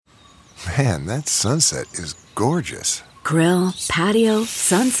Man, that sunset is gorgeous. Grill, patio,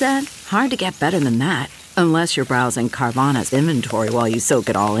 sunset. Hard to get better than that. Unless you're browsing Carvana's inventory while you soak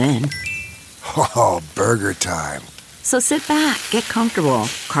it all in. Oh, burger time. So sit back, get comfortable.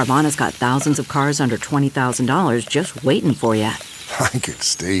 Carvana's got thousands of cars under $20,000 just waiting for you. I could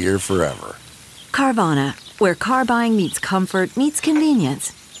stay here forever. Carvana, where car buying meets comfort meets convenience.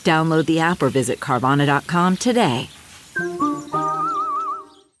 Download the app or visit Carvana.com today.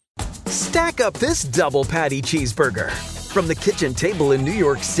 Stack up this double patty cheeseburger. From the kitchen table in New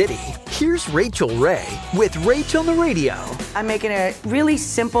York City, here's Rachel Ray with Rach on the Radio. I'm making a really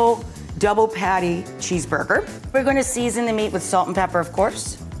simple double patty cheeseburger. We're going to season the meat with salt and pepper, of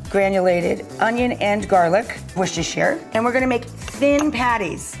course, granulated onion and garlic, Worcestershire, and we're going to make thin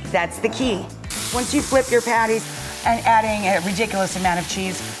patties. That's the key. Once you flip your patties and adding a ridiculous amount of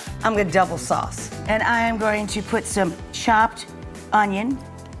cheese, I'm going to double sauce. And I am going to put some chopped onion,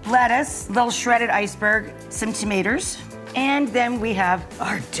 lettuce, little shredded iceberg, some tomatoes, and then we have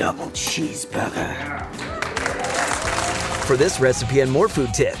our double cheeseburger. For this recipe and more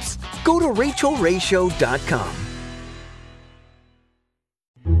food tips, go to RachelRayShow.com.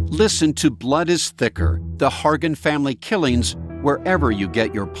 Listen to Blood is Thicker, The Hargan Family Killings, wherever you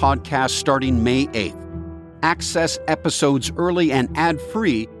get your podcast starting May 8th. Access episodes early and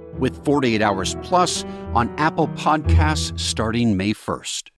ad-free with 48 Hours Plus on Apple Podcasts starting May 1st.